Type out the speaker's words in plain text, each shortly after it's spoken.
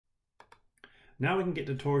Now we can get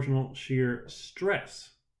to torsional shear stress.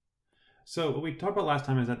 So what we talked about last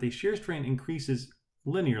time is that the shear strain increases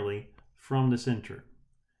linearly from the center.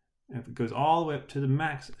 If it goes all the way up to the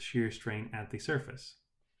max shear strain at the surface.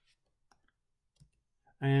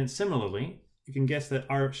 And similarly, you can guess that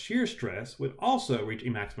our shear stress would also reach a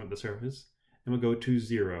maximum at the surface and would go to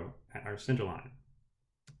 0 at our center line.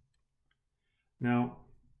 Now,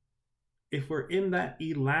 if we're in that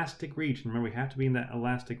elastic region, remember we have to be in that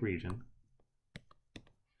elastic region,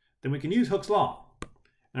 then we can use Hooke's law.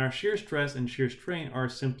 And our shear stress and shear strain are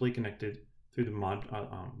simply connected through the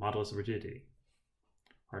modulus of rigidity,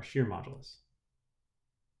 our shear modulus.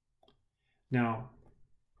 Now,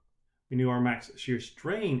 we knew our max shear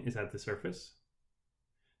strain is at the surface,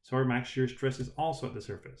 so our max shear stress is also at the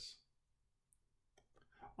surface.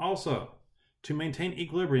 Also, to maintain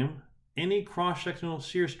equilibrium, any cross-sectional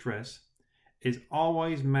shear stress is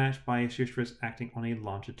always matched by a shear stress acting on a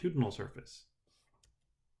longitudinal surface.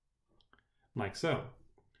 Like so.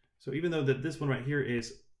 So even though that this one right here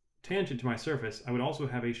is tangent to my surface, I would also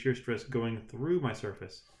have a shear stress going through my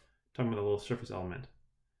surface, talking about the little surface element.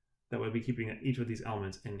 That would be keeping each of these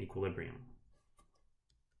elements in equilibrium.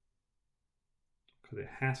 Because it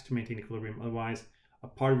has to maintain equilibrium, otherwise a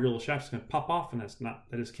part of your little shaft is going to pop off, and that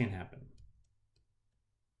just can't happen.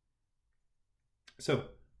 So,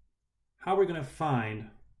 how are we going to find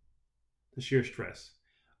the shear stress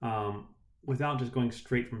without just going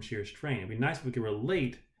straight from shear strain? It'd be nice if we could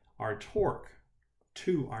relate our torque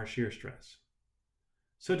to our shear stress.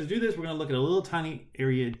 So to do this, we're going to look at a little tiny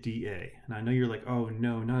area dA. And I know you're like, oh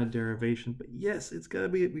no, not a derivation, but yes, it's got to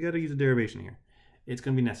be. We got to use a derivation here. It's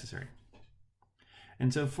going to be necessary.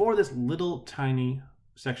 And so for this little tiny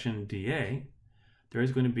section dA, there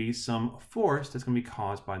is going to be some force that's going to be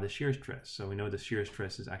caused by the shear stress. So we know the shear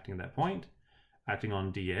stress is acting at that point, acting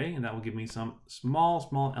on dA, and that will give me some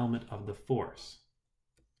small element of the force.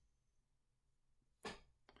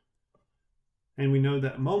 And we know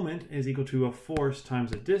that moment is equal to a force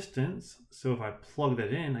times a distance. So if I plug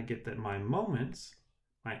that in, I get that my moments,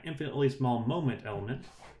 my infinitely small moment element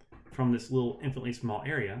from this little infinitely small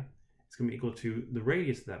area, is going to be equal to the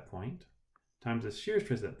radius at that point times the shear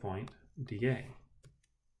stress at that point, dA.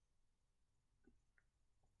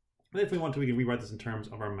 And if we want to, we can rewrite this in terms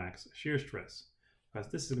of our max shear stress, because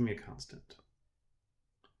this is going to be a constant.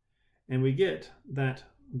 And we get that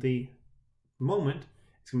the moment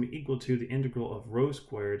is going to be equal to the integral of rho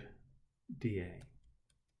squared dA.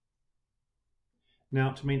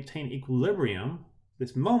 Now, to maintain equilibrium,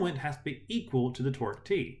 this moment has to be equal to the torque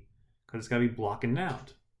T, because it's got to be blocking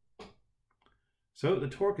out. So the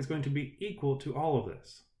torque is going to be equal to all of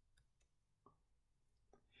this.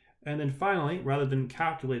 And then finally, rather than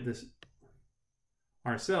calculate this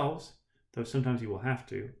ourselves, though sometimes you will have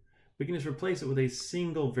to, we can just replace it with a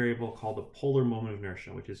single variable called the polar moment of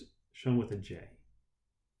inertia, which is shown with a J.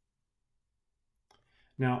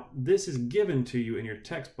 Now, this is given to you in your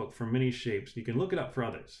textbook for many shapes. You can look it up for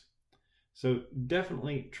others. So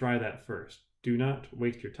definitely try that first. Do not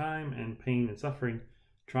waste your time and pain and suffering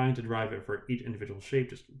trying to derive it for each individual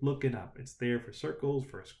shape. Just look it up. It's there for circles,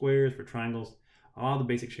 for squares, for triangles, all the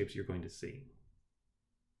basic shapes you're going to see.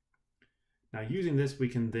 Now, using this, we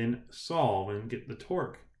can then solve and get the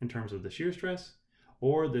torque in terms of the shear stress,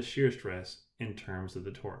 or the shear stress in terms of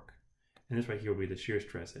the torque. And this right here will be the shear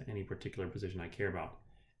stress at any particular position I care about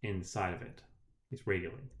inside of it. It's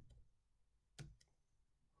radially.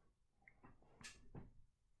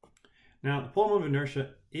 Now, the polar moment of inertia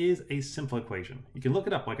is a simple equation. You can look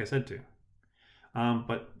it up, like I said to.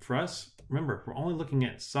 But for us, remember, we're only looking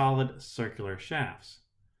at solid circular shafts.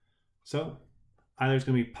 So either it's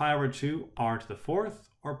going to be pi over 2 r to the 4th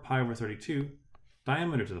or pi over 32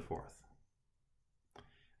 diameter to the 4th.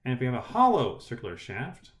 And if we have a hollow circular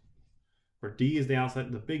shaft, where d is the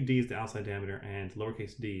outside, the big D is the outside diameter, and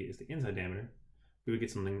lowercase d is the inside diameter, we would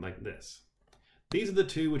get something like this. These are the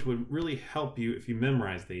two which would really help you if you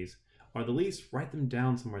memorize these, or at least write them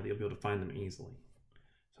down somewhere that you'll be able to find them easily.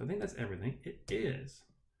 So I think that's everything. It is.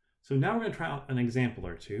 So now we're going to try out an example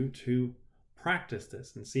or two to practice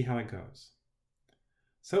this and see how it goes.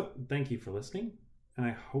 So thank you for listening, and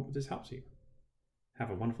I hope this helps you. Have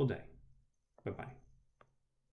a wonderful day. Bye-bye.